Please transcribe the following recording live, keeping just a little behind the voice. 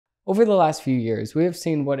Over the last few years, we have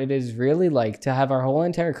seen what it is really like to have our whole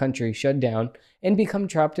entire country shut down and become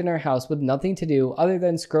trapped in our house with nothing to do other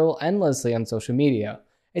than scroll endlessly on social media.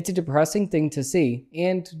 It's a depressing thing to see,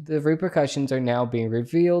 and the repercussions are now being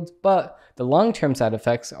revealed, but the long-term side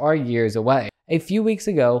effects are years away. A few weeks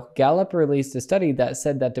ago, Gallup released a study that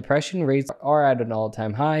said that depression rates are at an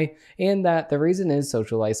all-time high, and that the reason is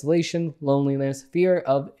social isolation, loneliness, fear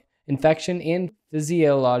of infection, and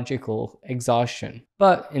physiological exhaustion.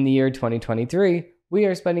 But in the year 2023, we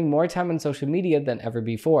are spending more time on social media than ever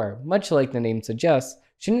before. Much like the name suggests,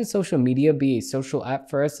 shouldn't social media be a social app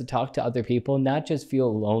for us to talk to other people, not just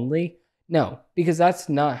feel lonely? No, because that's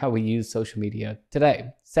not how we use social media today,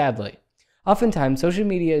 sadly. Oftentimes, social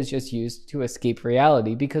media is just used to escape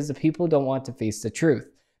reality because the people don't want to face the truth.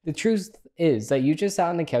 The truth is that you just sat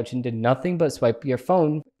on the couch and did nothing but swipe your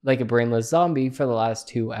phone like a brainless zombie for the last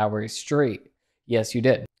 2 hours straight. Yes, you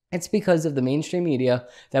did. It's because of the mainstream media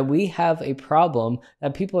that we have a problem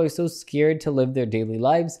that people are so scared to live their daily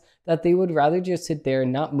lives that they would rather just sit there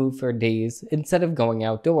and not move for days instead of going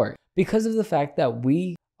outdoors. Because of the fact that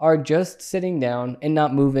we are just sitting down and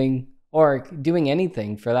not moving or doing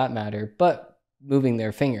anything for that matter, but moving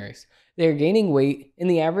their fingers. They're gaining weight, and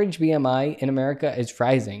the average BMI in America is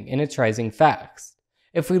rising, and it's rising fast.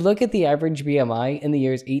 If we look at the average BMI in the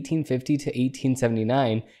years 1850 to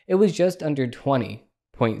 1879, it was just under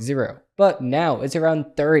 20.0, but now it's around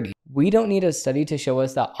 30. We don't need a study to show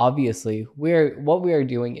us that obviously what we are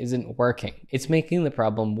doing isn't working. It's making the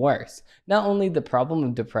problem worse. Not only the problem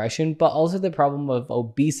of depression, but also the problem of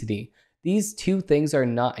obesity. These two things are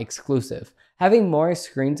not exclusive. Having more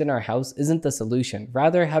screens in our house isn't the solution.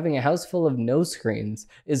 Rather, having a house full of no screens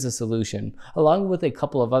is the solution, along with a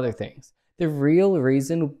couple of other things. The real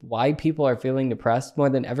reason why people are feeling depressed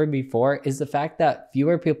more than ever before is the fact that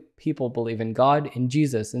fewer people believe in God and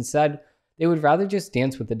Jesus. Instead, they would rather just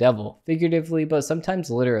dance with the devil, figuratively, but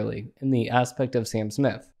sometimes literally, in the aspect of Sam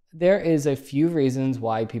Smith. There is a few reasons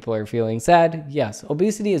why people are feeling sad. Yes,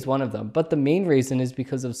 obesity is one of them, but the main reason is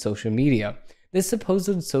because of social media. This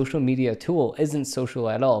supposed social media tool isn't social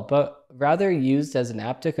at all, but rather used as an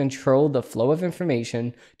app to control the flow of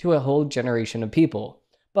information to a whole generation of people.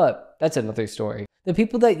 But that's another story. The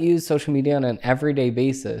people that use social media on an everyday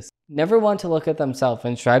basis never want to look at themselves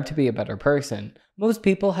and strive to be a better person. Most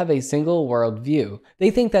people have a single world view. They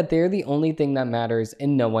think that they're the only thing that matters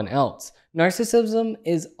and no one else. Narcissism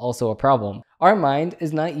is also a problem. Our mind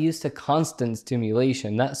is not used to constant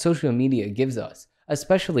stimulation that social media gives us,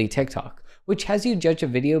 especially TikTok, which has you judge a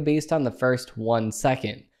video based on the first 1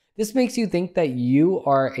 second. This makes you think that you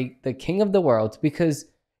are the king of the world because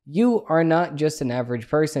you are not just an average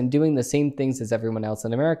person doing the same things as everyone else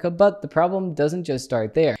in America, but the problem doesn't just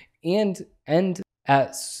start there and end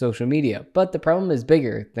at social media. But the problem is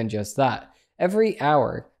bigger than just that. Every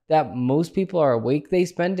hour that most people are awake, they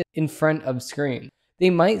spend in front of screen. They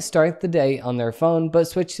might start the day on their phone, but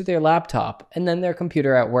switch to their laptop and then their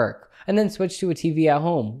computer at work, and then switch to a TV at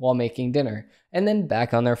home while making dinner, and then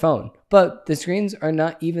back on their phone. But the screens are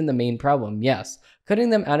not even the main problem. Yes, cutting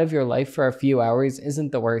them out of your life for a few hours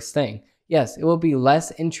isn't the worst thing. Yes, it will be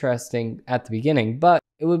less interesting at the beginning, but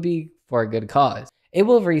it would be for a good cause. It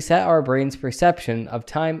will reset our brain's perception of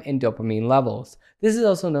time and dopamine levels. This is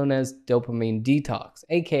also known as dopamine detox,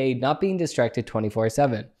 aka not being distracted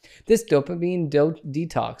 24/7. This dopamine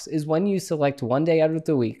detox is when you select one day out of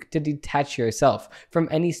the week to detach yourself from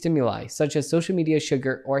any stimuli, such as social media,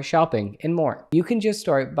 sugar, or shopping, and more. You can just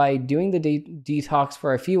start by doing the detox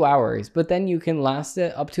for a few hours, but then you can last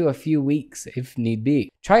it up to a few weeks if need be.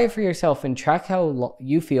 Try it for yourself and track how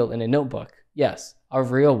you feel in a notebook. Yes, a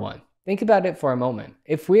real one. Think about it for a moment.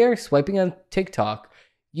 If we are swiping on TikTok,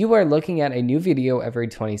 you are looking at a new video every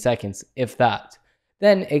 20 seconds, if that.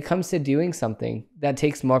 Then it comes to doing something that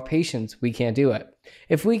takes more patience, we can't do it.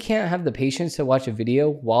 If we can't have the patience to watch a video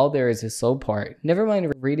while there is a slow part, never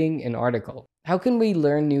mind reading an article, how can we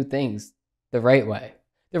learn new things the right way?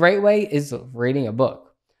 The right way is reading a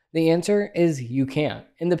book. The answer is you can't,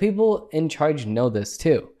 and the people in charge know this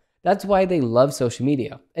too. That's why they love social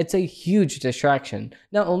media. It's a huge distraction,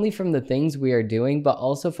 not only from the things we are doing, but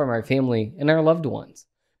also from our family and our loved ones.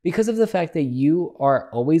 Because of the fact that you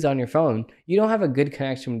are always on your phone, you don't have a good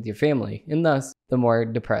connection with your family, and thus, the more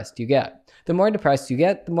depressed you get. The more depressed you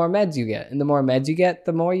get, the more meds you get, and the more meds you get,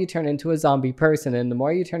 the more you turn into a zombie person, and the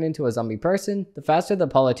more you turn into a zombie person, the faster the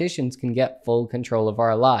politicians can get full control of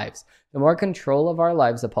our lives. The more control of our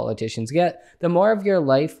lives the politicians get, the more of your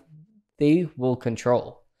life they will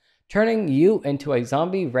control, turning you into a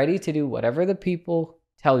zombie ready to do whatever the people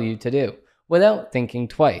tell you to do, without thinking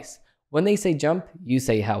twice. When they say jump, you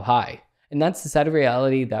say how high. And that's the sad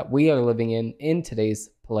reality that we are living in today's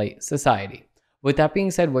polite society. With that being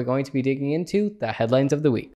said, we're going to be digging into the headlines of the week.